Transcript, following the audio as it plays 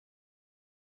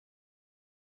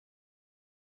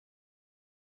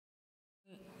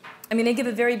I'm going to give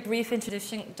a very brief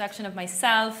introduction of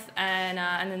myself and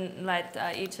then let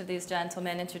each of these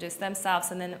gentlemen introduce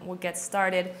themselves, and then we'll get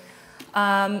started.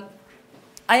 I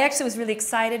actually was really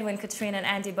excited when Katrina and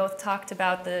Andy both talked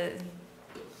about the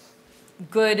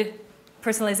good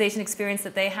personalization experience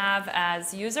that they have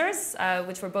as users,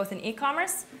 which were both in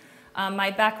e-commerce.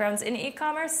 My background's in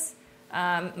e-commerce.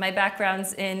 My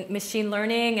background's in machine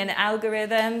learning and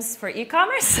algorithms for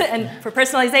e-commerce and for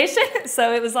personalization,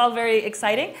 so it was all very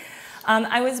exciting.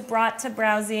 I was brought to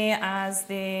Browsi as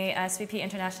the SVP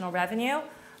International Revenue,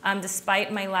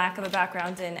 despite my lack of a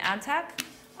background in ad tech,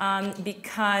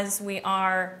 because we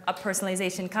are a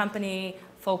personalization company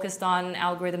focused on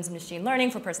algorithms and machine learning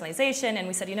for personalization, and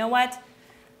we said, you know what?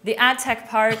 The ad tech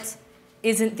part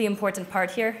isn't the important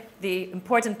part here. The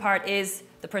important part is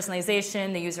the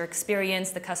personalization, the user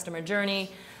experience, the customer journey,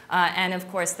 and of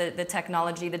course the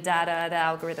technology, the data, the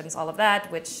algorithms, all of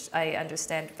that, which I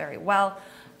understand very well.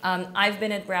 I've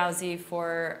been at Browsi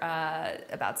for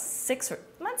about 7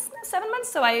 months,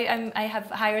 so I have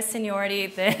higher seniority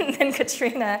than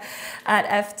Katrina at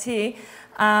FT.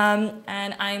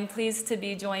 And I'm pleased to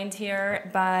be joined here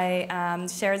by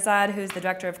Sherzod, who's the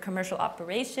Director of Commercial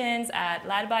Operations at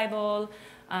LADbible,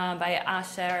 by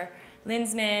Asher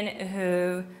Glinsman,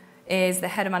 who is the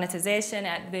Head of Monetisation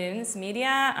at Boons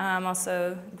Media.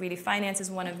 Also, Greedy Finance is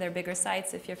one of their bigger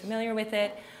sites, if you're familiar with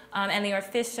it. And Lior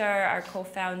Fisher, our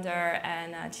co-founder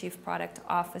and Chief Product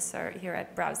Officer here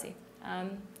at Browsi.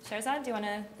 Sherzod, do you want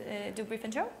to do a brief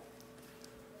intro?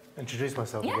 Introduce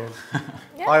myself again.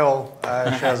 Yeah. Hi all,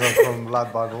 Sherzod from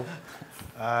LADbible.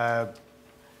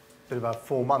 Been about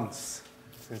 4 months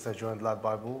since I joined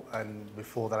LADbible, and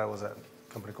before that I was at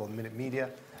a company called Minute Media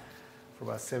for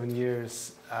about 7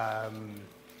 years.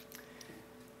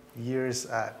 Years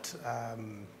at,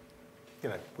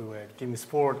 we were at Gimme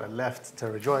Sport. I left to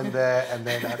rejoin there, and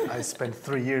then I spent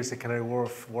 3 years at Canary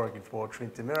Wharf working for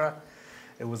Trinity Mirror.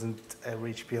 It wasn't a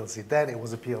Reach PLC then, it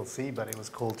was a PLC, but it was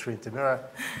called Trinity Mirror,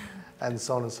 and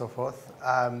so on and so forth.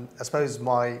 I suppose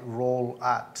my role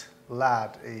at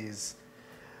LAD is,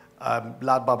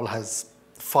 LADbible has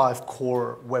 5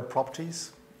 core web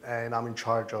properties, and I'm in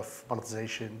charge of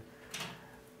monetization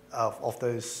of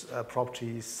those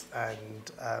properties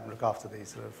and look after the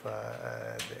sort of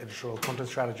the editorial content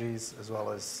strategies, as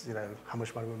well as how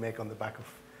much money we make on the back of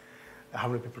how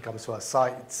many people come to our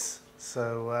sites.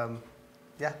 So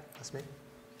yeah, that's me.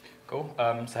 Cool.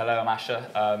 So hello, I'm Asher.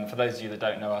 For those of you that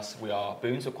don't know us, we are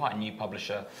Boons. We're quite a new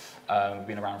publisher. We've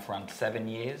been around for around 7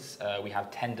 years. We have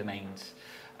 10 domains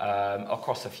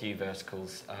across a few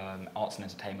verticals. Arts and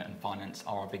entertainment and finance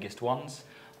are our biggest ones.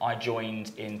 I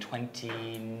joined in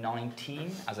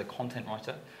 2019 as a content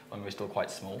writer when we were still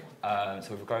quite small.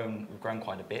 So we've grown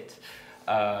quite a bit.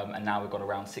 And now we've got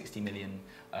around 60 million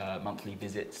monthly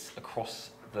visits across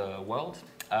the world.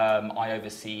 I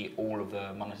oversee all of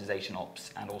the monetization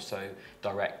ops and also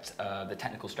direct the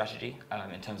technical strategy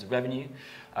in terms of revenue.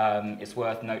 It's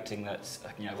worth noting that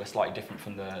we're slightly different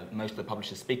from most of the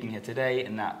publishers speaking here today,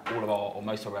 in that all of our, or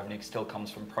most of our revenue still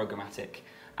comes from programmatic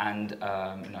and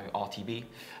RTB.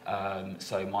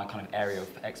 So my kind of area of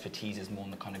expertise is more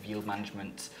on the kind of yield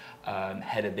management,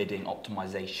 header bidding,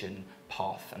 optimization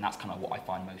path, and that's kind of what I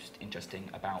find most interesting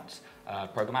about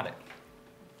programmatic.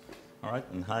 All right,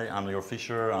 and hi, I'm Lior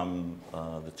Fisher. I'm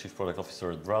the Chief Product Officer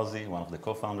at Browsi, one of the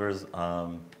co-founders.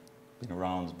 Been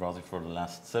around Browsi for the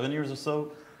last 7 years or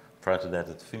so. Prior to that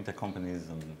at fintech companies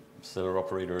and seller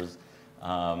operators.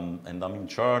 And I'm in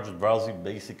charge at Browsi,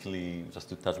 basically, just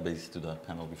to touch base to the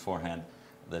panel beforehand,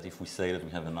 that if we say that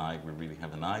we have an eye, we really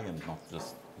have an eye, and not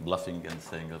just bluffing and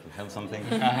saying that we have something.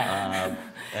 And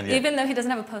yeah. Even though he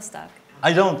doesn't have a postdoc.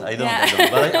 I don't.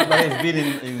 But I've been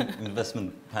in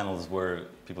investment panels where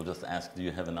people just ask, do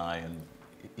you have an eye? And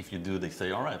if you do, they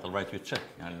say, all right, I'll write you a check.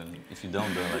 And then if you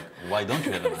don't, they're like, why don't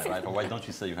you have an eye, right? Or why don't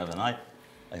you say you have an eye?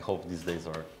 I hope these days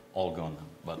are all gone now,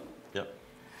 but yeah.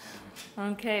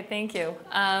 Okay, thank you.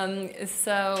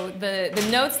 So the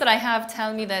notes that I have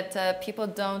tell me that people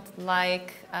don't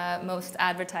like most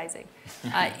advertising,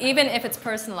 even if it's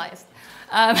personalized.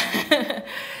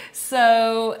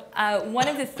 So one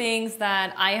of the things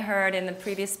that I heard in the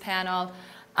previous panel,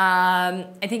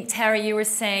 I think, Terry, you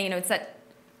were saying, it's that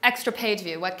extra page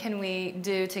view. What can we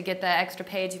do to get the extra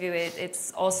page view?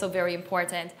 It's also very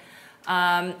important.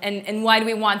 And why do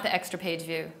we want the extra page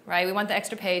view, right? We want the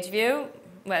extra page view,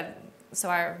 well, so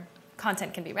our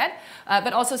content can be read,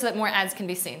 but also so that more ads can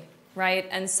be seen, right?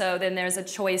 And so then there's a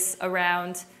choice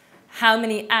around how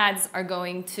many ads are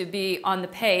going to be on the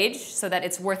page so that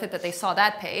it's worth it that they saw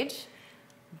that page,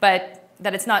 but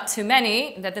that it's not too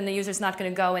many, that then the user's not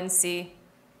going to go and see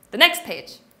the next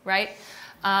page, right?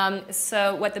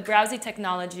 So what the Browsi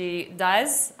technology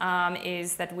does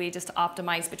is that we just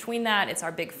optimize between that. It's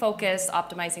our big focus,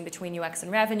 optimizing between UX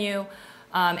and revenue.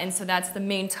 And so that's the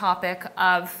main topic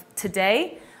of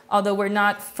today. Although we're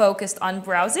not focused on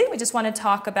Browsi, we just want to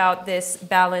talk about this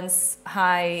balance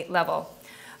high level.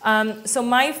 So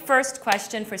my first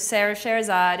question for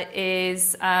Sherzod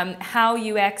is how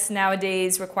UX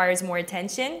nowadays requires more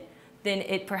attention than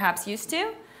it perhaps used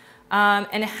to,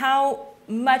 and how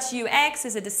much UX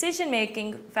is a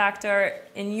decision-making factor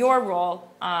in your role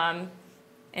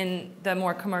in the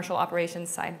more commercial operations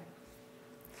side.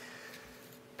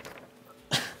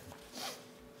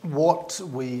 What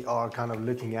we are kind of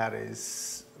looking at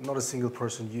is not a single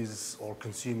person uses or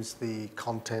consumes the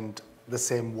content the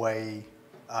same way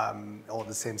or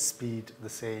the same speed, the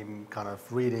same kind of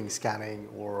reading, scanning,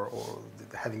 or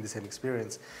having the same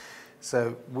experience.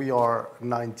 So we are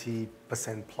 90%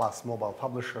 plus mobile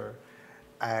publisher,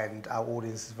 and our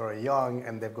audience is very young,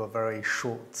 and they've got very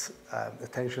short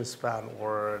attention span,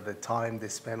 or the time they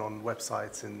spend on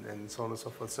websites and so on and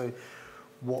so forth. So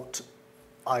what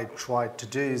I tried to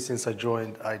do since I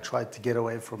joined, I tried to get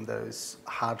away from those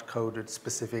hard-coded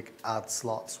specific ad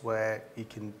slots where you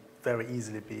can very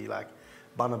easily be like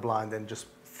banner blind and just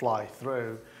fly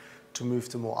through, to move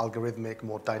to more algorithmic,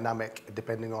 more dynamic,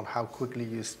 depending on how quickly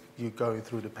you're going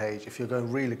through the page. If you're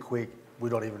going really quick, we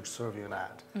don't even serve you an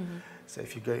ad. Mm-hmm. So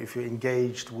if you're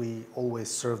engaged, we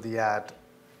always serve the ad,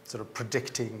 sort of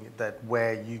predicting that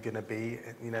where you're going to be,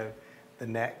 the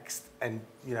next. And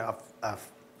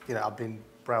I've been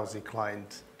Browsi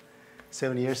client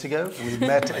 7 years ago. We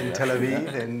met in Tel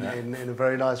Aviv in a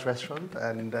very nice restaurant,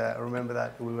 and I remember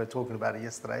that we were talking about it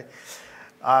yesterday.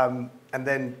 And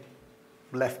then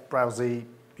left Browsi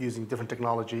using different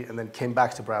technology, and then came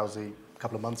back to Browsi a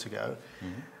couple of months ago.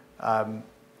 Mm-hmm.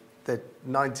 That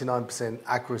 99%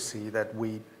 accuracy that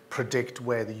we predict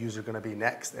where the user is going to be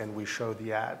next, and we show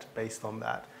the ad based on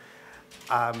that.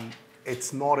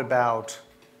 It's not about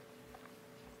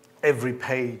every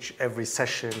page, every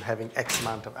session having X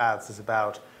amount of ads. It's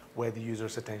about where the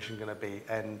user's attention is going to be,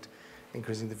 and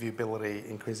increasing the viewability,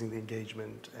 increasing the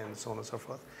engagement, and so on and so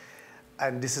forth.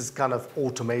 And this is kind of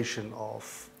automation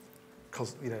of,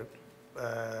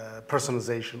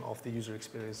 personalization of the user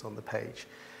experience on the page.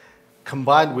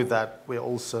 Combined with that, we're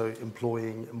also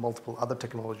employing multiple other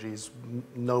technologies,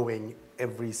 knowing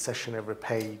every session, every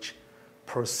page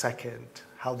per second,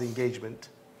 how the engagement,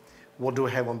 what do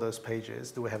we have on those pages?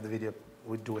 Do we have the video?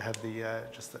 Do we have the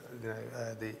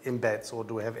the embeds, or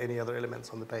do we have any other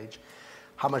elements on the page?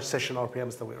 How much session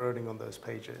RPMs that we're earning on those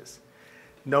pages?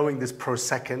 Knowing this per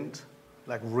second,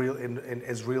 like in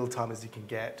as real time as you can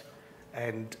get,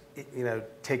 and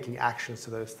taking actions to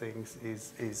those things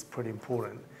is pretty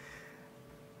important.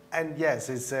 And yes,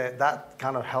 that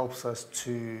kind of helps us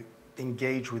to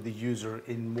engage with the user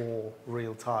in more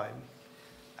real time,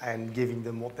 and giving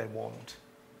them what they want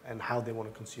and how they want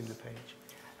to consume the page.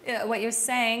 Yeah, what you're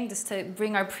saying, just to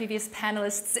bring our previous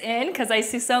panelists in, because I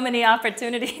see so many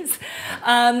opportunities,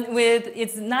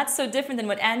 it's not so different than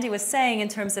what Andy was saying in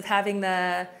terms of having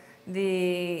the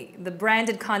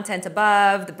branded content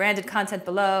above, the branded content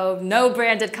below, no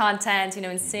branded content,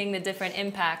 and seeing the different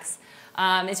impacts.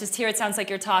 It's just here it sounds like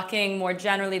you're talking more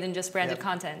generally than just branded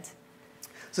content.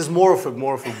 So it's more of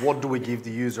a what do we give the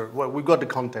user? Well, we've got the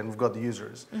content, we've got the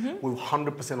users. Mm-hmm. We've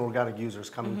 100% organic users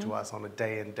coming to us on a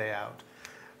day in, day out.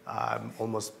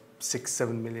 Almost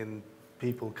 6-7 million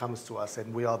people comes to us,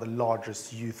 and we are the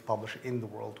largest youth publisher in the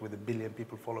world with 1 billion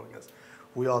people following us.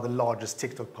 We are the largest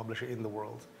TikTok publisher in the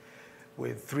world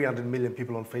with 300 million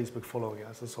people on Facebook following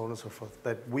us, and so on and so forth.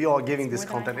 But we are giving this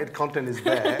content. Content is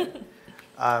there.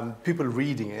 People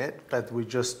reading it, but we're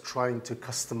just trying to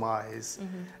customize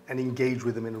and engage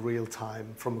with them in real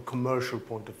time from a commercial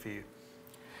point of view.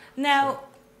 Now,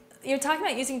 you're talking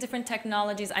about using different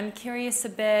technologies. I'm curious a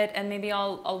bit, and maybe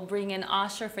I'll bring in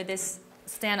Asher for this,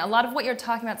 Stan. A lot of what you're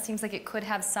talking about seems like it could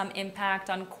have some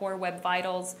impact on core web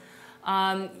vitals.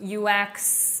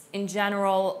 UX in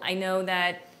general, I know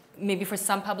that maybe for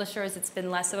some publishers it's been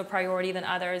less of a priority than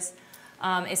others.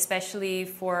 Especially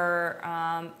for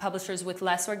publishers with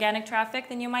less organic traffic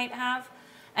than you might have.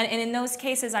 And in those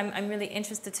cases, I'm really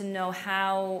interested to know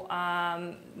how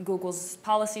Google's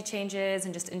policy changes,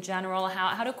 and just in general,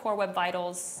 how do core web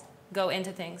vitals go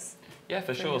into things? Yeah,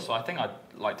 for sure. So I think I'd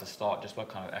like to start just by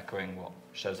kind of echoing what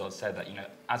Sherzod said, that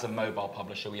as a mobile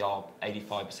publisher, we are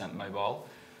 85% mobile.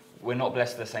 We're not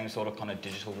blessed with the same sort of kind of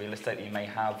digital real estate that you may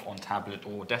have on tablet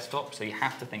or desktop, so you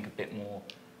have to think a bit more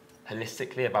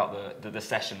holistically about the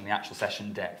session, the actual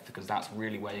session depth, because that's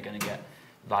really where you're going to get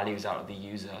values out of the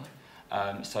user.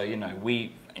 So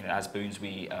we, as Boons,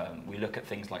 we look at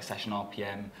things like session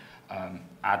RPM,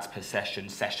 ads per session,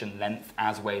 session length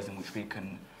as ways in which we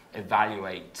can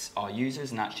evaluate our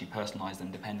users and actually personalize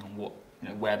them depending on what,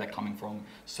 where they're coming from,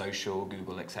 social,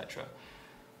 Google, etc.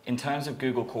 In terms of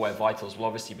Google Core Web Vitals, well,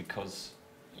 obviously because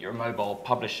you're a mobile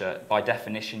publisher, by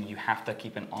definition, you have to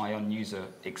keep an eye on user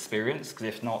experience, because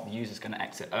if not, the user's going to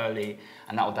exit early,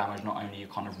 and that will damage not only your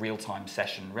kind of real-time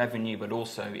session revenue, but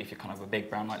also if you're kind of a big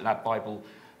brand like LADbible,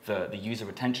 the user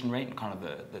retention rate and kind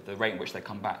of the rate in which they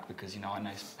come back. Because I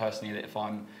know personally that if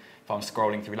I'm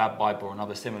scrolling through LADbible or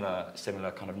another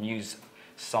similar kind of news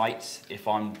site, if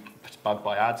I'm bugged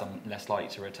by ads, I'm less likely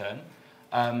to return.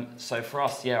 So for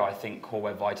us, yeah, I think Core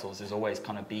Web Vitals has always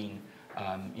kind of been,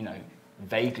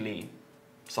 vaguely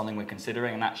something we're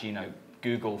considering, and actually,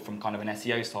 Google from kind of an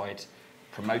SEO side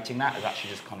promoting that has actually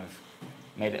just kind of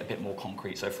made it a bit more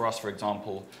concrete. So for us, for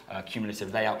example,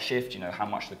 cumulative layout shift, how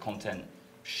much the content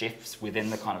shifts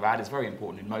within the kind of ad is very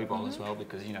important in mobile as well,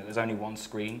 because there's only one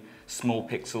screen, small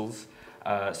pixels,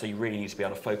 so you really need to be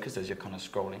able to focus as you're kind of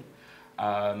scrolling.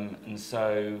 And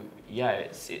so, yeah,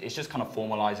 it's just kind of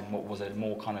formalizing what was a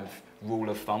more kind of rule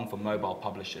of thumb for mobile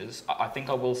publishers. I think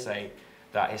I will say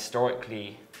that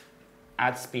historically,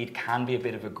 ad speed can be a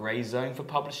bit of a grey zone for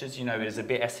publishers. It is a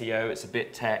bit SEO, it's a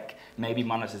bit tech, maybe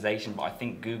monetization, but I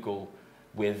think Google,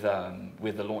 with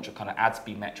the launch of kind of ad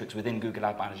speed metrics within Google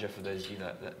Ad Manager, for those of you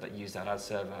that use that ad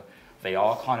server, they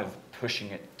are kind of pushing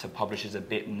it to publishers a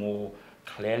bit more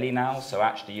clearly now. So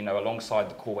actually, alongside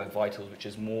the Core Web Vitals, which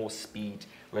is more speed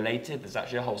related, there's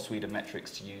actually a whole suite of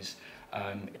metrics to use.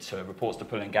 So reports to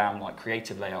pull and GAM, like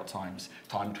creative layout times,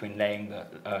 time between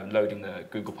loading the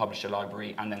Google Publisher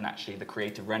Library, and then actually the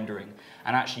creative rendering.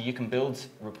 And actually you can build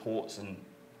reports and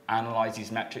analyze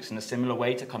these metrics in a similar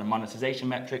way to kind of monetization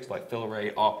metrics like fill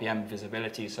rate, RPM,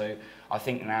 visibility. So I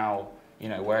think now,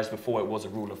 whereas before it was a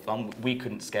rule of thumb, we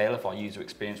couldn't scale if our user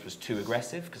experience was too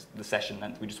aggressive, because the session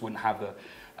length, we just wouldn't have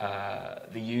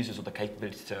the users or the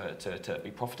capability to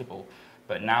be profitable.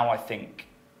 But now I think,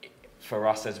 for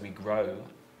us as we grow,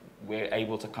 we're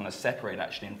able to kind of separate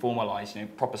actually and formalize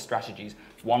proper strategies,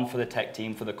 one for the tech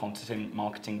team, for the content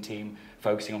marketing team,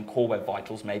 focusing on Core Web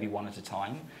Vitals, maybe one at a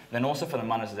time. Then also for the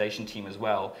monetization team as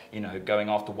well, going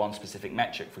after one specific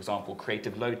metric, for example,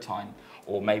 creative load time,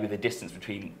 or maybe the distance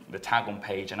between the tag on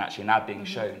page and actually an ad being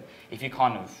shown. If you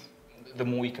kind of, the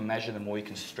more you can measure, the more you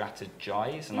can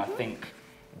strategize, and I think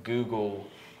Google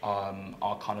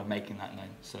are kind of making that known.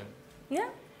 So yeah.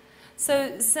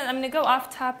 So I'm going to go off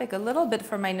topic a little bit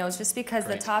for my notes, just because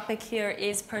the topic here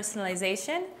is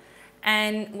personalization.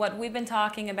 And what we've been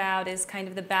talking about is kind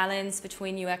of the balance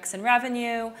between UX and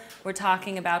revenue. We're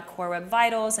talking about Core Web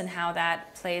Vitals and how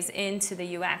that plays into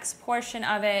the UX portion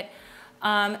of it.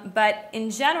 But in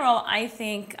general, I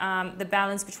think the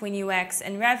balance between UX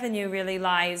and revenue really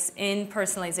lies in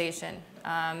personalization,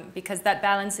 because that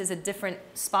balance is a different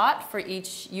spot for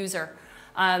each user.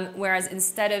 Whereas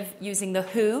instead of using the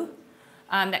who,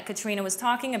 that Katrina was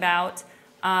talking about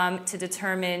to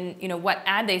determine what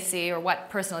ad they see or what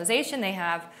personalization they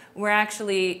have, we're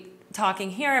actually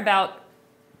talking here about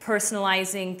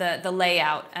personalizing the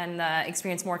layout and the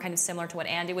experience, more kind of similar to what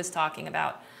Andy was talking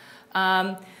about.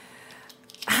 How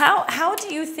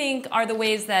do you think are the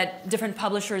ways that different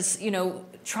publishers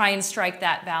try and strike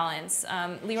that balance?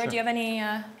 Lior, do you have any?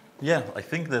 Yeah, I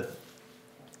think that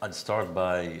I'd start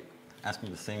by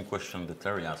asking the same question that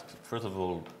Terry asked. First of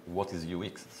all, what is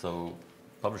UX? So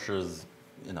publishers,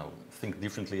 think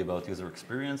differently about user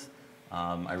experience.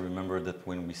 I remember that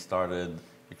when we started,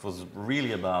 it was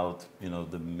really about,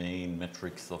 the main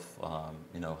metrics of,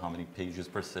 how many pages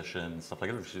per session, stuff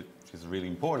like that, which is really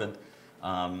important.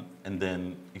 And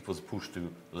then it was pushed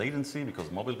to latency because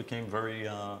mobile became very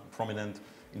prominent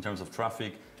in terms of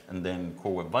traffic. And then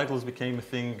Core Web Vitals became a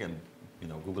thing, and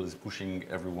Google is pushing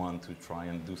everyone to try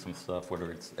and do some stuff,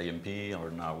 whether it's AMP or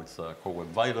now it's Core Web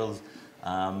Vitals.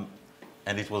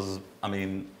 And it was,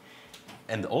 and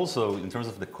also in terms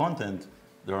of the content,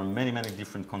 there are many, many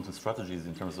different content strategies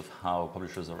in terms of how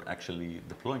publishers are actually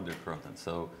deploying their content.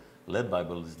 So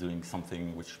LADbible is doing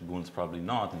something which Boons probably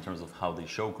not, in terms of how they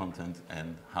show content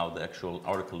and how the actual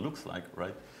article looks like,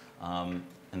 right?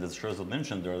 And as Sherzod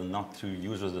mentioned, there are not two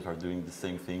users that are doing the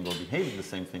same thing or behaving the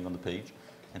same thing on the page.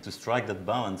 And to strike that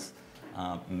balance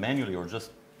manually or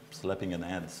just slapping an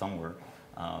ad somewhere,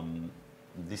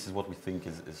 this is what we think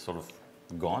is sort of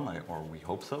gone, or we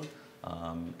hope so.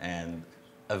 And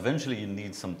eventually you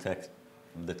need some tech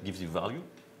that gives you value,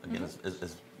 again,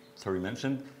 as Terry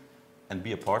mentioned, and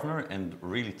be a partner and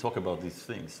really talk about these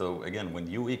things. So again,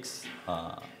 when UX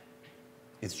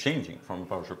is changing from a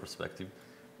publisher perspective,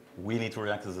 we need to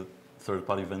react as a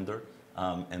third-party vendor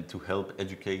and to help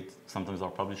educate sometimes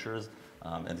our publishers.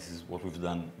 And this is what we've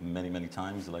done many, many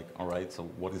times. Like, all right, so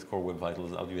what is Core Web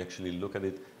Vitals? How do you actually look at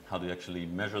it? How do you actually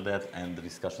measure that? And the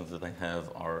discussions that I have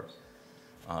are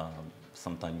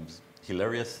sometimes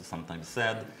hilarious, sometimes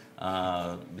sad,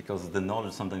 because the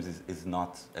knowledge sometimes is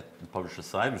not at the publisher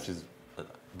side, which is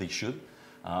they should.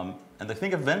 And I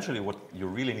think eventually what you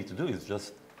really need to do is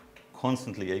just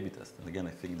constantly A/B test. And again,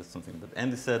 I think that's something that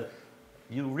Andy said.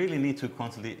 You really need to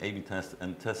constantly A/B test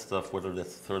and test stuff, whether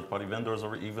that's third-party vendors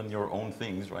or even your own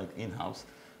things, right, in-house,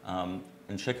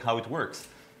 and check how it works.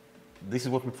 This is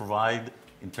what we provide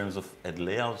in terms of ad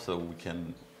layout, so we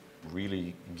can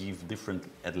really give different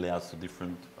ad layouts to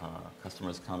different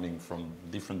customers coming from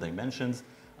different dimensions.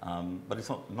 But it's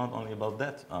not only about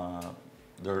that.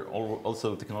 There are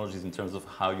also technologies in terms of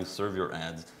how you serve your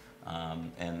ads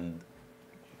and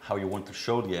how you want to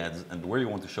show the ads and where you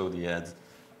want to show the ads.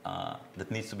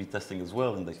 That needs to be testing as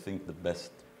well, and I think the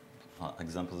best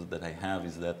examples that I have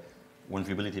is that when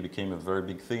viewability became a very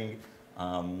big thing,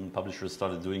 publishers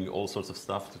started doing all sorts of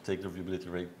stuff to take their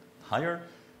viewability rate higher.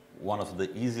 One of the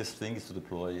easiest things is to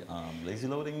deploy lazy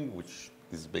loading, which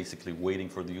is basically waiting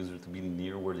for the user to be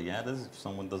near where the ad is if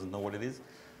someone doesn't know what it is.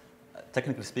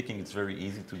 Technically speaking, it's very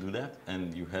easy to do that,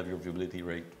 and you have your viewability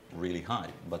rate really high.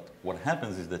 But what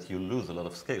happens is that you lose a lot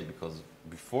of scale, because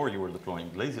before you were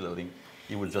deploying lazy loading,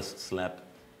 you would just slap,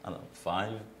 I don't know,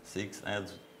 5, 6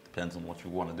 ads, depends on what you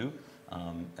want to do.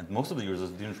 And most of the users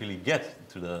didn't really get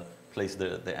to the place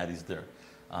the ad is there.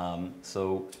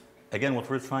 So again, what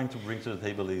we're trying to bring to the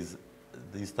table is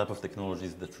these type of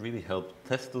technologies that really help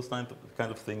test those kind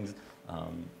of things,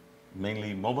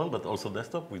 mainly mobile, but also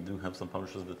desktop. We do have some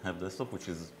publishers that have desktop, which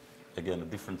is, again, a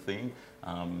different thing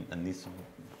and needs to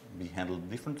be handled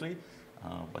differently.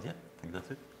 But yeah, I think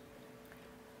that's it.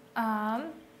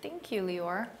 Thank you,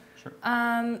 Lior. Sure.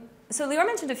 So Lior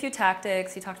mentioned a few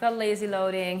tactics. He talked about lazy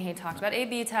loading. He talked about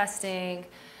A/B testing.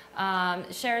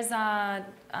 Sherzod,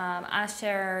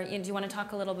 Asher, do you want to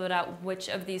talk a little bit about which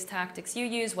of these tactics you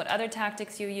use, what other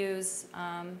tactics you use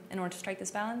in order to strike this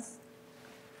balance?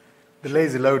 The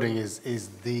lazy loading is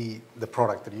the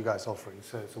product that you guys are offering,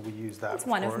 so we use that. It's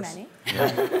one of many.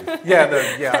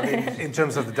 Yeah, I mean, in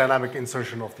terms of the dynamic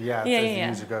insertion of the ads as the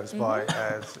user goes by.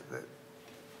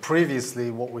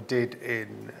 Previously, what we did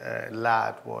in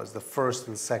LAD was the first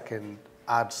and second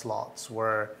ad slots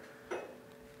were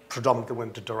predominantly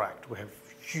went to direct. We have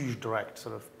huge direct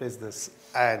sort of business,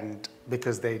 and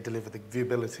because they deliver the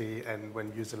viewability, and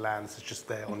when user lands, it's just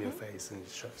there on your face and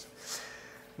it shows.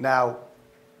 Now,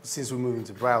 since we're moving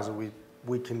to browser,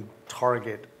 we can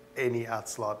target any ad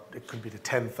slot. It could be the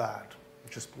 10th ad,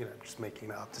 just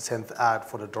making up the 10th ad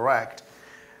for the direct,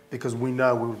 because we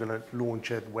know we were going to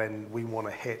launch it when we want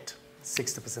to hit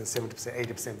 60%, 70%,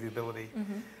 80% viewability,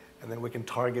 and then we can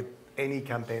target any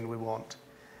campaign we want.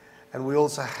 And we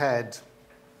also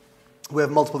we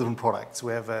have multiple different products.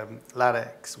 We have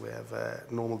LADX, we have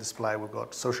normal display, we've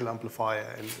got social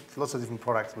amplifier, and lots of different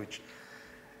products which,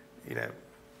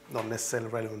 not necessarily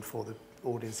relevant for the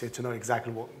audience here to know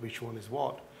exactly which one is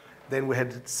what. Then we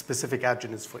had specific ad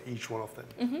units for each one of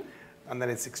them. And then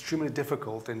it's extremely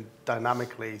difficult, and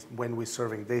dynamically, when we're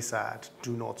serving this ad,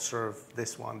 do not serve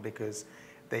this one, because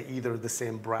they're either the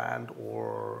same brand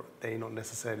or they not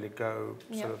necessarily go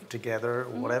sort of together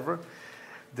or whatever.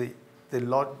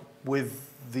 With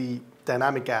the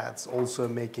dynamic ads also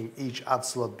making each ad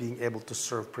slot being able to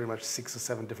serve pretty much 6 or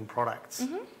 7 different products,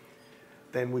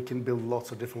 then we can build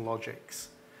lots of different logics.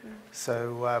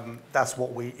 So that's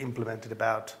what we implemented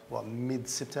about,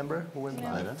 mid-September we went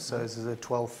live. So this is the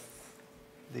 12th,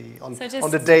 on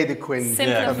the day the Queen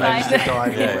managed to die,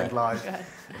 we went live.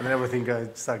 And then everything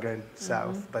started going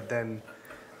south, but then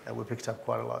we picked up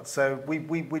quite a lot. So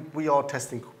we are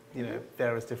testing,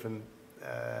 various different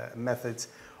methods,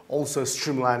 also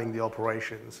streamlining the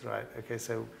operations, right? Okay,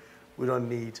 so we don't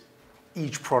need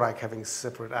each product having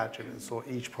separate ad units or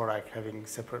each product having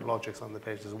separate logics on the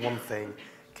page. There's one thing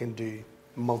can do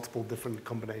multiple different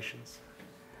combinations.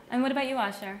 And what about you,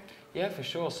 Asher? Yeah, for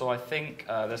sure. So I think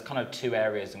there's kind of 2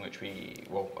 areas in which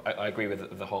I agree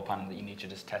with the whole plan that you need to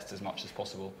just test as much as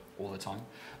possible all the time.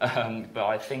 But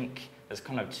I think there's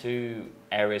kind of 2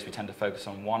 areas we tend to focus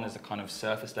on. One is a kind of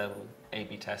surface level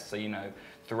A/B test. So,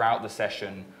 throughout the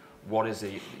session, what is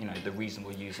the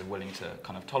reasonable user willing to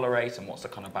kind of tolerate, and what's the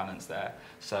kind of balance there?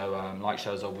 So like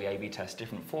Sherzod, we A/B test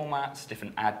different formats,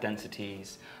 different ad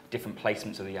densities, different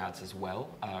placements of the ads as well.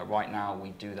 Right now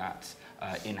we do that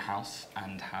in-house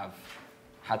and have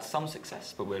had some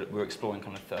success, but we're exploring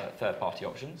kind of third-party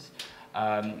options.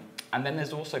 And then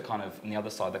there's also kind of on the other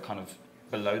side, the kind of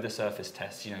below the surface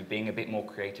tests, being a bit more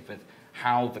creative with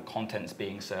how the content's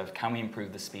being served. Can we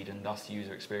improve the speed and thus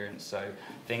user experience? So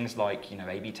things like, you know,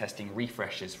 A/B testing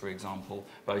refreshes, for example,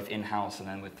 both in-house and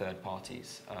then with third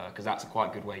parties, because that's a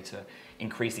quite good way to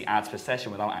increase the ads per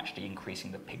session without actually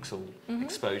increasing the pixel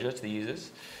exposure to the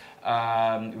users.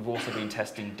 We've also been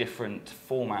testing different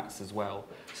formats as well.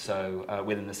 So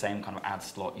within the same kind of ad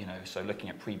slot, you know, so looking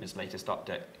at previous latest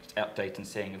update and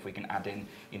seeing if we can add in,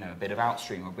 you know, a bit of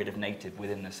outstream or a bit of native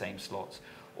within the same slots.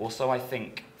 Also, I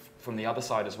think from the other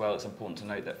side as well, it's important to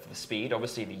note that for the speed,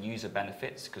 obviously the user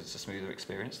benefits because it's a smoother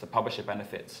experience. The publisher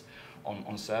benefits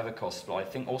on server costs, but I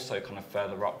think also kind of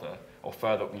further up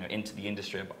further, you know, into the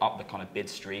industry, up the kind of bid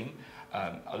stream.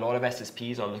 A lot of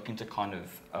SSPs are looking to kind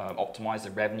of optimize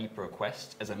the revenue per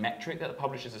request as a metric that the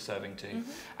publishers are serving to,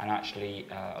 and actually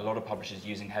a lot of publishers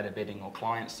using header bidding or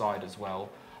client side as well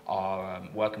are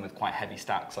working with quite heavy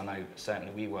stacks. I know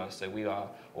certainly we were. So we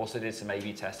also did some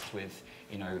A/B tests with,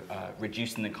 you know,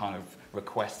 reducing the kind of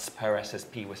requests per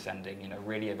SSP we're sending, you know,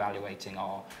 really evaluating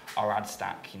our ad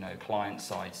stack, you know, client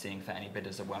side, seeing for any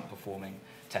bidders that weren't performing,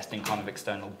 testing kind of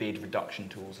external bid reduction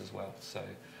tools as well. So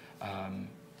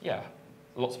yeah,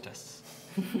 lots of tests.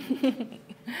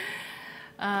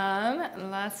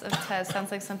 Lots of tests.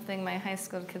 Sounds like something my high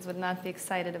school kids would not be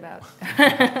excited about.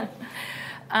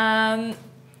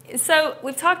 So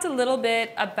we've talked a little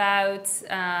bit about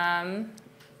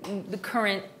the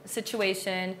current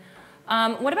situation.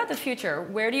 What about the future?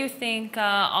 Where do you think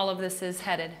all of this is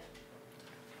headed?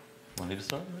 Want me to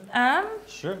start?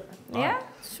 Sure. Yeah,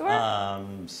 sure.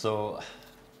 So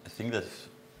I think that,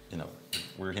 you know,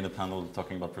 we're in a panel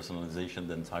talking about personalization.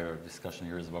 The entire discussion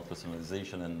here is about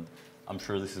personalization, and I'm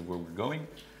sure this is where we're going.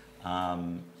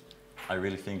 I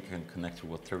really think, and connect to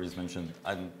what Terry's mentioned,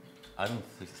 I don't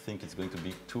think it's going to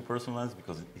be too personalized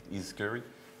because it is scary.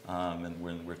 And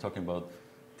when we're talking about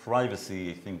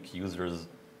privacy, I think users,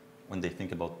 when they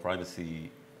think about privacy,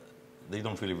 they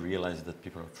don't really realize that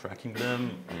people are tracking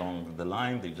them along the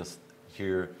line. They just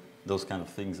hear those kind of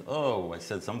things. Oh, I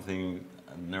said something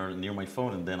near my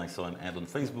phone and then I saw an ad on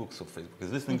Facebook, so Facebook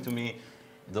is listening to me.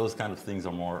 Those kind of things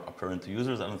are more apparent to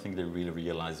users. I don't think they really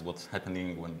realize what's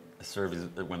happening when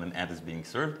when an ad is being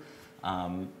served.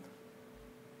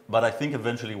 But I think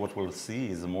eventually what we'll see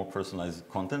is a more personalized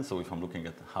content. So if I'm looking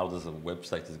at how does a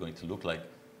website is going to look like,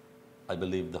 I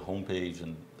believe the homepage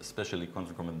and especially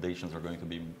content recommendations are going to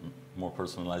be more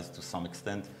personalized to some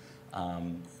extent,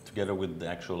 together with the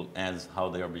actual ads, how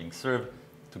they are being served,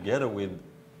 together with,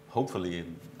 hopefully,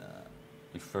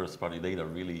 if first-party data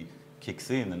really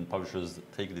kicks in and publishers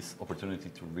take this opportunity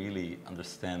to really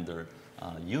understand their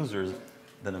users,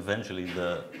 then eventually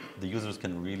the users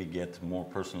can really get more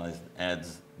personalized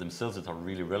ads themselves that are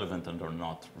really relevant and are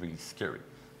not really scary.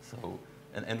 So,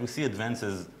 and we see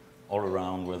advances all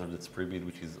around, whether it's Prebid,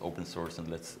 which is open source and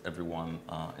lets everyone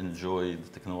enjoy the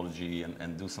technology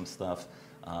and do some stuff.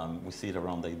 We see it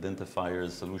around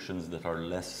identifiers, solutions that are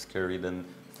less scary than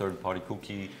third-party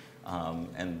cookie,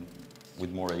 and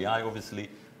with more AI, obviously,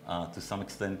 to some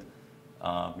extent.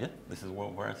 Yeah, this is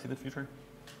where I see the future.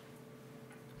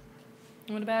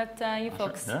 What about you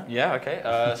folks? Sure. Yeah, okay.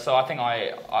 So I think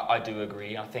I do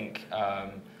agree. I think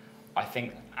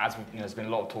as there's been a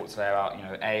lot of talk today about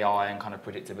AI and kind of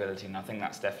predictability, and I think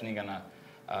that's definitely going to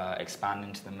expand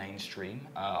into the mainstream.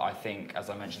 I think, as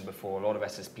I mentioned before, a lot of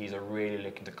SSPs are really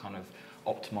looking to kind of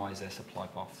optimize their supply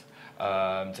path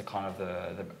to kind of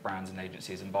the brands and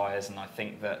agencies and buyers, and I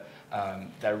think that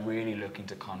they're really looking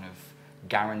to kind of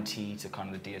guarantee to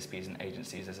kind of the DSPs and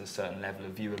agencies there's a certain level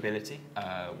of viewability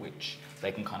which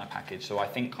they can kind of package. So I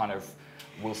think kind of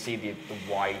we'll see the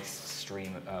wide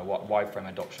frame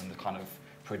adoption, the kind of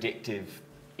predictive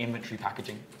inventory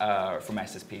packaging from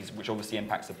SSPs, which obviously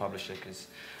impacts the publisher because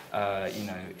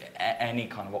any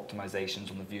kind of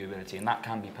optimizations on the viewability, and that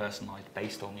can be personalized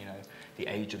based on the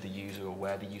age of the user or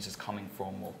where the user's coming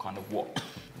from or kind of what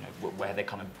where they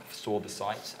kind of saw the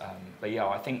site. But yeah,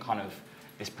 I think kind of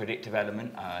this predictive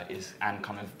element and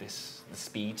kind of the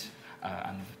speed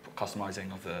and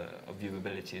customizing of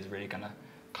viewability is really going to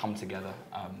come together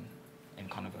in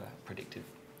kind of a predictive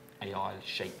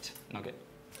AI-shaped nugget.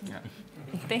 Yeah.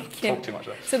 Thank you. Talk too much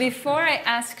there. So before I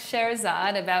ask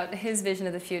Sherzod about his vision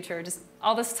of the future, just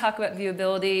all this talk about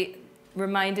viewability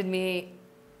reminded me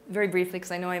very briefly,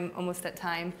 because I know I'm almost at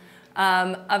time,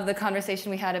 of the conversation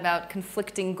we had about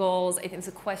conflicting goals. I think it's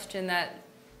a question that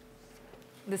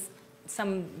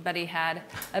somebody had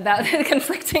about the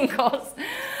conflicting goals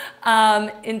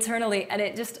internally, and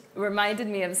it just reminded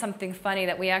me of something funny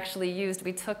that we actually used.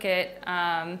 We took it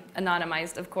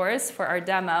anonymized, of course, for our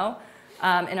demo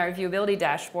in our viewability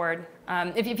dashboard,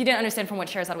 if you didn't understand from what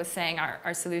Sherzod was saying,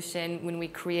 our solution, when we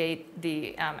create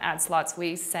the ad slots,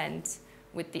 we send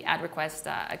with the ad request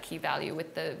a key value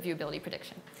with the viewability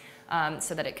prediction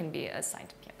so that it can be assigned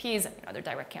to PMPs and other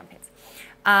direct campaigns.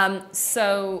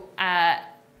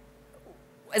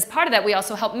 As part of that, we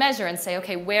also help measure and say,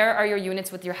 okay, where are your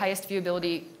units with your highest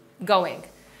viewability going?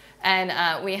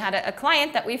 And we had a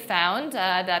client that we found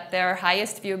that their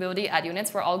highest viewability ad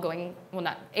units were all going, well,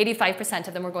 not 85%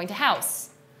 of them were going to house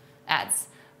ads,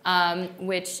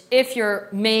 which if your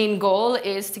main goal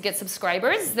is to get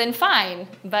subscribers, then fine.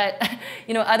 But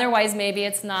otherwise, maybe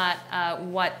it's not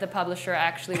what the publisher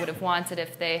actually would have wanted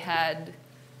if they had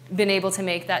been able to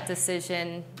make that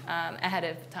decision ahead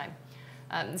of time.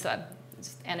 So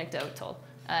just anecdotal.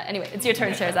 Anyway, it's your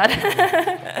turn, Sherzod.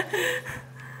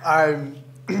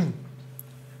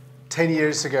 10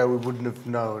 years ago, we wouldn't have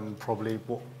known probably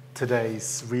what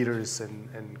today's readers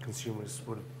and consumers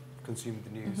would have consumed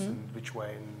the news and which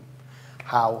way and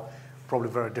how. Probably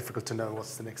very difficult to know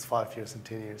what's the next 5 years and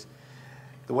 10 years.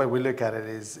 The way we look at it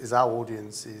is our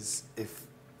audience is, if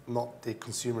not the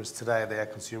consumers today, they are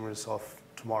consumers of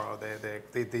tomorrow.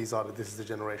 This is the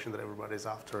generation that everybody's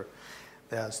after.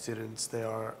 They are students. They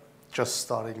are just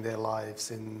starting their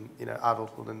lives in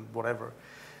adulthood and whatever.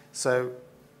 So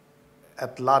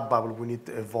at LADbible, we need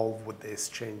to evolve with these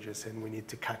changes, and we need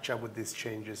to catch up with these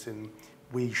changes, and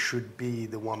we should be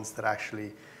the ones that are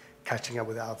actually catching up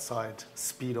with the outside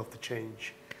speed of the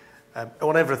change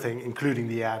on everything, including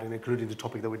the ad and including the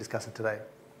topic that we're discussing today.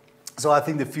 So I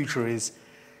think the future is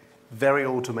very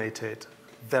automated,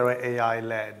 very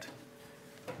AI-led,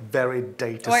 very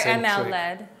data-centric. Or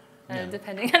ML-led.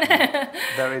 Depending on it.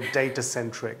 Very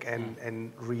data-centric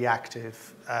and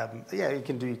reactive. You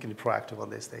can be proactive on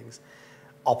these things.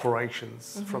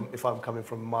 Operations, if I'm coming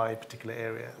from my particular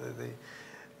area,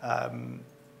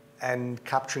 and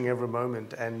capturing every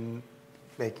moment and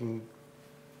making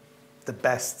the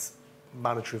best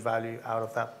monetary value out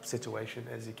of that situation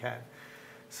as you can.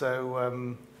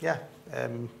 So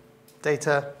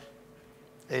data,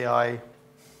 AI,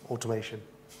 automation.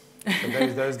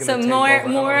 So more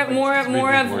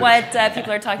of what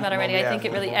people are talking about already. I think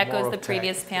it really echoes the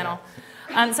previous panel.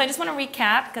 So I just want to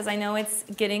recap because I know it's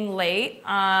getting late.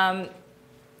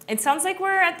 It sounds like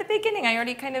we're at the beginning. I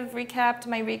already kind of recapped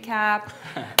my recap.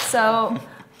 So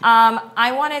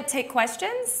I want to take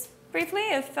questions briefly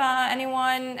if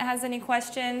anyone has any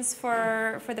questions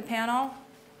for the panel.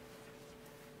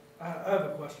 I have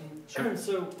a question. Sure.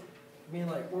 So,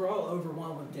 we're all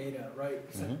overwhelmed with data, right?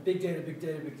 It's like big data, big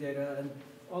data, big data, and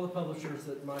all the publishers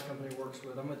that my company works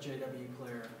with, I'm a JW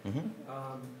player.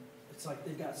 It's like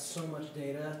they've got so much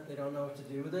data, they don't know what to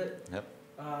do with it. Yep.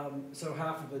 So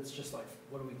half of it's just like,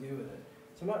 what do we do with it?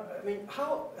 So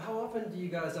how often do you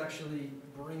guys actually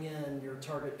bring in your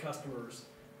target customers,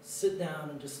 sit down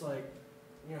and just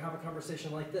have a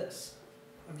conversation like this?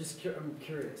 I'm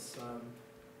curious.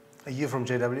 Are you from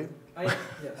JW? I am,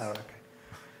 yes. Oh, okay.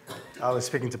 I was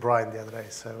speaking to Brian the other day.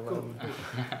 So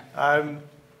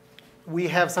we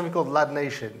have something called Lad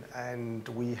Nation, and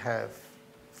we have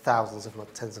thousands, if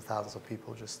not tens of thousands of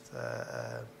people just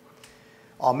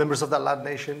are members of that Lad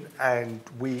Nation, and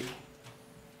we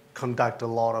conduct a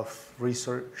lot of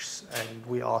research and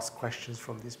we ask questions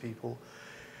from these people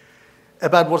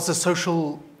about what's the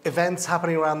social events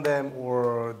happening around them,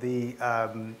 or the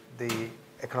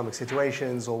economic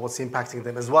situations, or what's impacting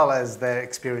them, as well as their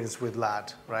experience with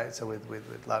LAD, right? So with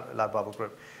LADbible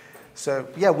Group. So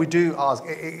yeah, we do ask.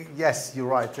 Yes, you're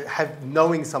right.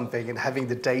 Knowing something and having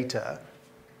the data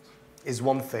is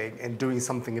one thing, and doing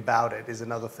something about it is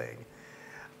another thing.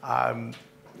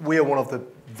 We are one of the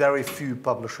very few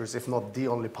publishers, if not the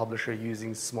only publisher,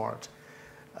 using smart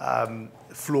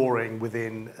flooring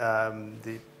within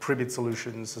the pre-bid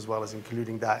solutions, as well as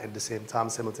including that at the same time,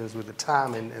 simultaneously with the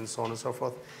TAM and so on and so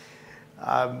forth.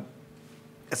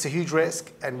 It's a huge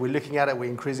risk, and we're looking at it. We're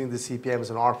increasing the CPMs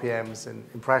and RPMs and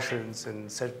impressions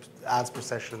and ads per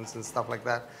sessions and stuff like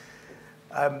that.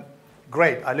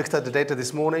 Great. I looked at the data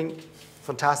this morning.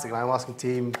 Fantastic. And I'm asking the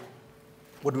team,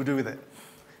 what do we do with it?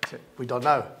 So, we don't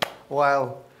know.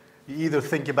 Well, you either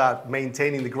think about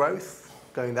maintaining the growth,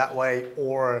 going that way,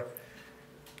 or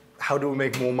how do we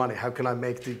make more money? How can I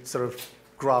make the sort of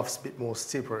graphs a bit more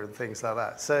steeper and things like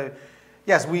that? So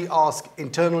yes, we ask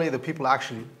internally the people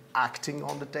actually acting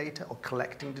on the data or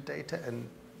collecting the data and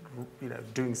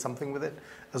doing something with it,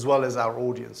 as well as our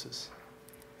audiences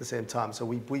at the same time. So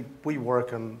we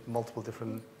work on multiple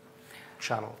different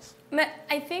channels.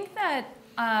 I think that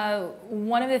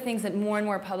one of the things that more and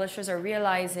more publishers are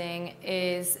realizing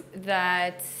is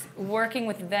that working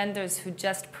with vendors who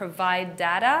just provide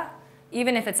data,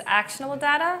 even if it's actionable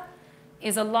data,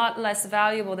 is a lot less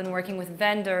valuable than working with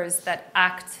vendors that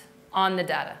act on the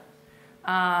data.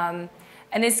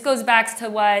 And this goes back to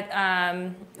what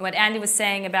Andy was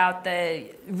saying about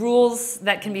the rules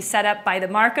that can be set up by the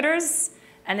marketers,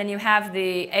 and then you have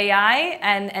the AI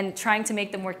and trying to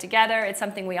make them work together. It's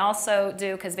something we also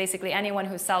do, because basically anyone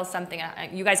who sells something,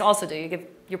 you guys also do, you give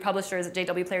your publishers,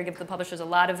 JW Player gives the publishers a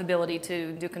lot of ability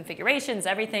to do configurations,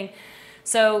 everything.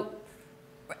 So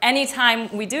anytime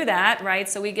we do that, right,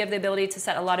 so we give the ability to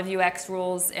set a lot of UX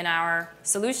rules in our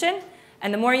solution.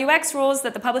 And the more UX rules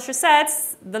that the publisher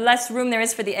sets, the less room there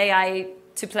is for the AI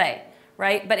to play,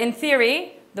 right? But in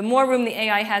theory, the more room the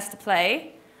AI has to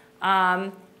play,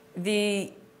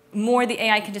 the more the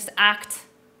AI can just act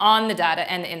on the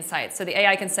data and the insights. So the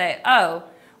AI can say, oh,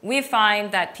 we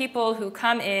find that people who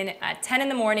come in at 10 in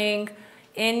the morning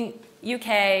in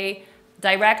UK,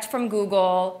 direct from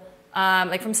Google,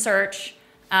 like from search,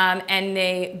 and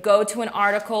they go to an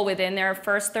article within their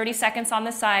first 30 seconds on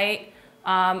the site,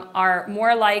 are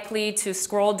more likely to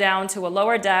scroll down to a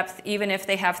lower depth even if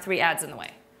they have 3 ads in the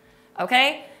way,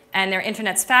 okay? And their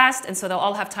internet's fast, and so they'll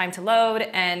all have time to load,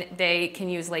 and they can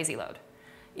use lazy load,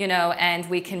 you know, and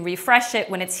we can refresh it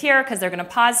when it's here because they're going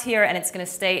to pause here and it's going to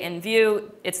stay in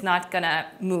view. It's not going to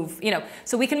move, you know.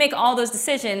 So we can make all those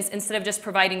decisions instead of just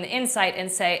providing the insight and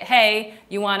say, hey,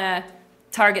 you want to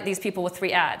target these people with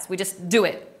 3 ads. We just do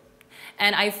it.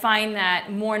 And I find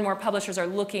that more and more publishers are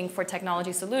looking for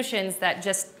technology solutions that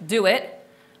just do it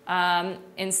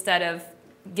instead of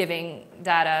giving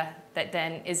data that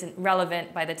then isn't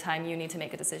relevant by the time you need to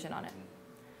make a decision on it.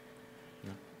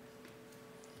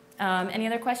 Any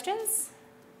other questions?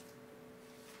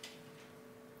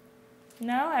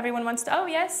 No? Everyone wants to? Oh,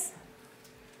 yes?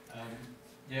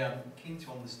 Yeah, I'm keen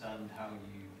to understand how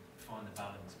you find the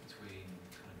balance between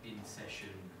kind of in-session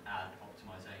ad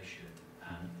optimization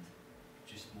and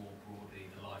just more broadly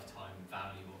the lifetime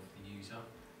value of the user.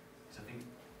 Because I think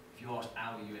if you ask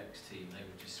our UX team, they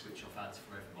would just switch off ads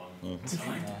for everyone.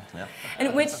 Yeah.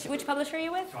 And which publisher are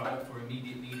you with? So I work for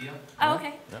Immediate Media. Oh,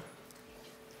 okay. Yeah.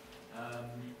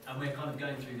 And we're kind of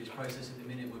going through this process at the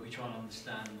minute where we try and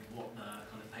understand what the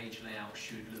kind of page layout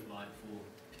should look like for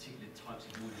particular types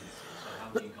of audiences. So how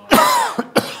do you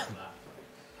guys do that?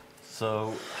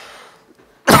 So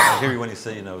I hear you when you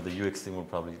say, you know, the UX team will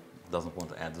probably doesn't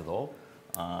want ads at all.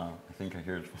 I think I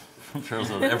hear it from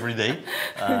Sherzod every day,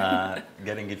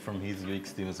 getting it from his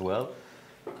UX team as well.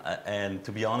 And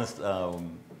to be honest,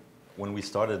 when we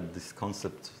started this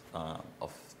concept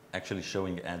of actually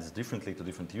showing ads differently to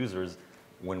different users,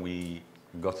 when we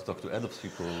got to talk to AdOps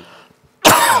people,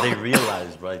 they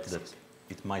realized, right, that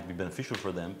it might be beneficial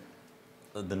for them.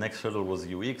 The next hurdle was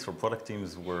UX or product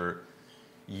teams, where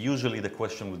usually the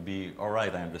question would be, all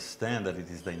right, I understand that it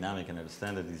is dynamic and I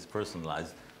understand that it is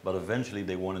personalized, but eventually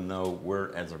they want to know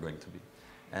where ads are going to be.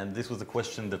 And this was a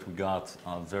question that we got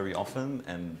very often,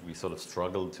 and we sort of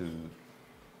struggled to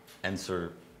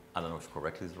answer. I don't know if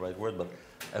correctly is the right word, but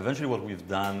eventually what we've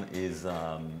done is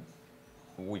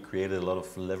we created a lot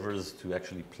of levers to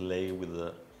actually play with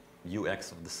the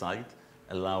UX of the site,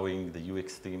 allowing the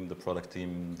UX team, the product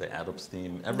team, the AdOps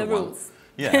team, everyone. The rules.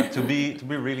 Yeah, to be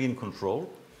really in control,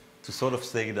 to sort of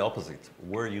say the opposite,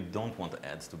 where you don't want the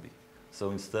ads to be.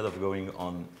 So instead of going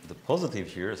on the positive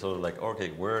here, sort of like, okay,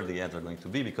 where the ads are going to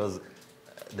be, because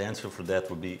the answer for that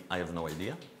would be, I have no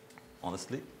idea,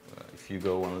 honestly. If you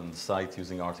go on the site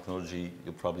using our technology,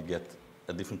 you'll probably get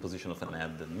a different position of an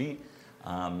ad than me.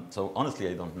 So honestly,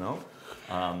 I don't know.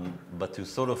 But to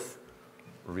sort of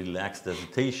relax the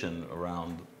hesitation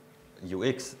around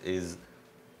UX is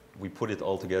we put it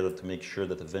all together to make sure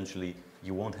that eventually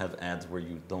you won't have ads where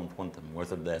you don't want them,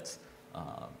 whether that's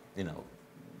you know,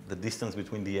 the distance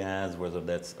between the ads, whether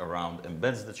that's around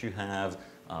embeds that you have,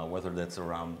 whether that's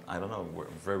around, I don't know,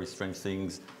 very strange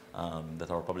things that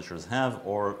our publishers have,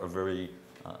 or a very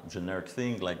generic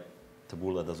thing like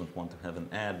Taboola doesn't want to have an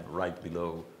ad right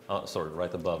below,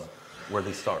 right above where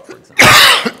they start, for example.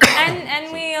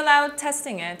 And we allow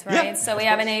testing it, right? Yeah, so we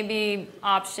have an A/B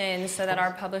option so that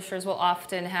our publishers will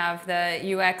often have the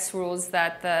UX rules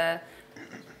that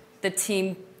the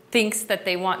team thinks that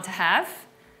they want to have.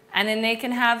 And then they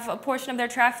can have a portion of their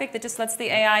traffic that just lets the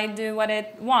AI do what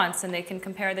it wants, and they can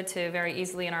compare the two very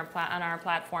easily on our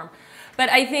platform. But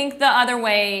I think the other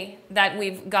way that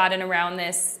we've gotten around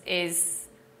this is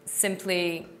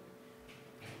simply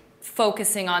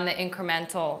focusing on the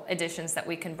incremental additions that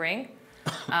we can bring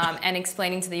and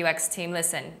explaining to the UX team,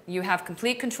 listen, you have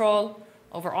complete control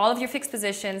over all of your fixed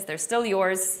positions. They're still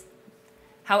yours.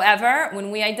 However, when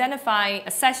we identify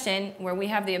a session where we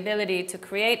have the ability to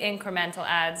create incremental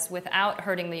ads without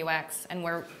hurting the UX, and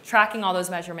we're tracking all those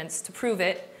measurements to prove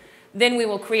it, Then we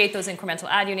will create those incremental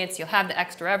ad units. You'll have the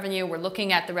extra revenue. We're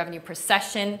looking at the revenue per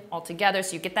session altogether,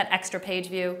 so you get that extra page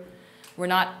view. We're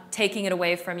not taking it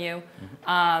away from you,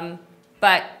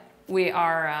 but we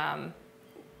are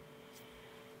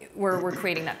we're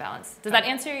creating that balance. Does that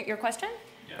answer your question?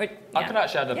 Yeah. Or, I could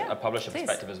actually add Yeah, a publisher please.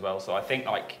 perspective as well. So I think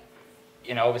like,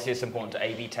 you know, obviously it's important to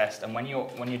A/B test, and when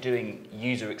you're doing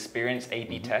user experience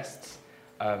A/B tests,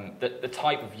 the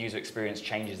type of user experience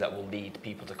changes that will lead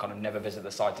people to kind of never visit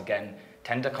the site again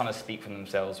tend to kind of speak for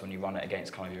themselves when you run it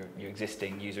against kind of your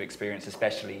existing user experience,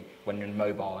 especially when you're in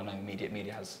mobile. I know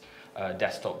Media has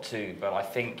desktop too, but I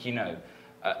think, you know,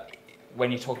 when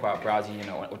you talk about browsing, you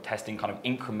know, or testing kind of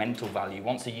incremental value,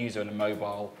 once a user in a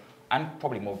mobile, and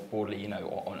probably more broadly, you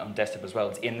know, on desktop as well,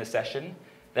 is in the session,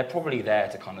 they're probably there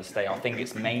to kind of stay. I think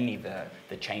it's mainly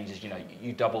the changes, you know,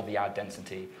 you double the ad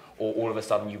density, or all of a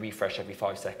sudden you refresh every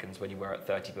 5 seconds when you were at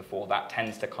 30 before. That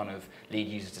tends to kind of lead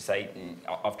users to say,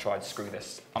 I've tried, screw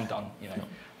this, I'm done, you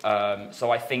know.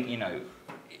 So I think, you know,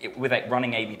 with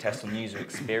running A/B tests on user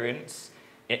experience,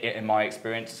 in my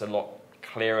experience, it's a lot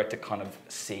clearer to kind of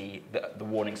see the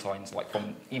warning signs, like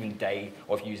from even day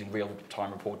of using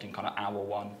real-time reporting, kind of hour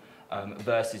one,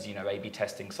 versus, you know, A/B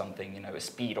testing something, you know, a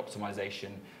speed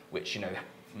optimization, which, you know,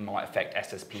 might affect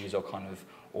SSPs or kind of,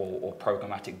 or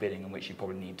programmatic bidding, in which you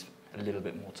probably need a little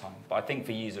bit more time. But I think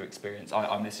for user experience,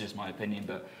 this is just my opinion,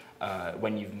 but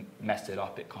when you've messed it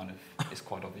up, it kind of is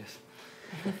quite obvious.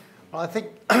 Well, I think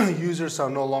users are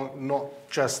not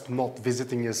just not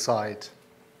visiting your site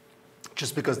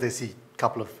just because they see a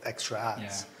couple of extra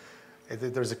ads. Yeah.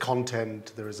 There's a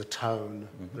content, there is a tone,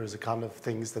 there's a kind of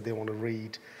things that they want to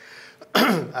read.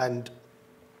 And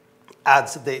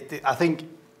ads, I think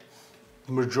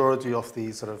majority of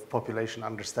the sort of population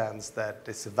understands that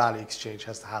this value exchange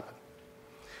has to happen.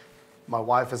 My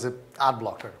wife is an ad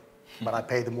blocker, but I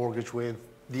pay the mortgage with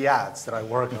the ads that I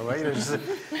work on, right? You know,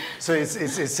 so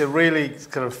it's a really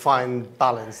kind of fine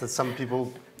balance that some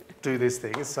people do these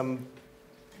things,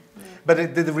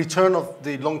 but the return of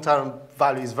the long-term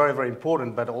value is very, very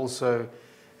important, but also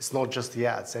it's not just the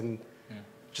ads. And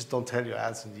just don't tell your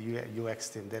ads and the UX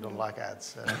team, they don't like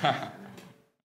ads.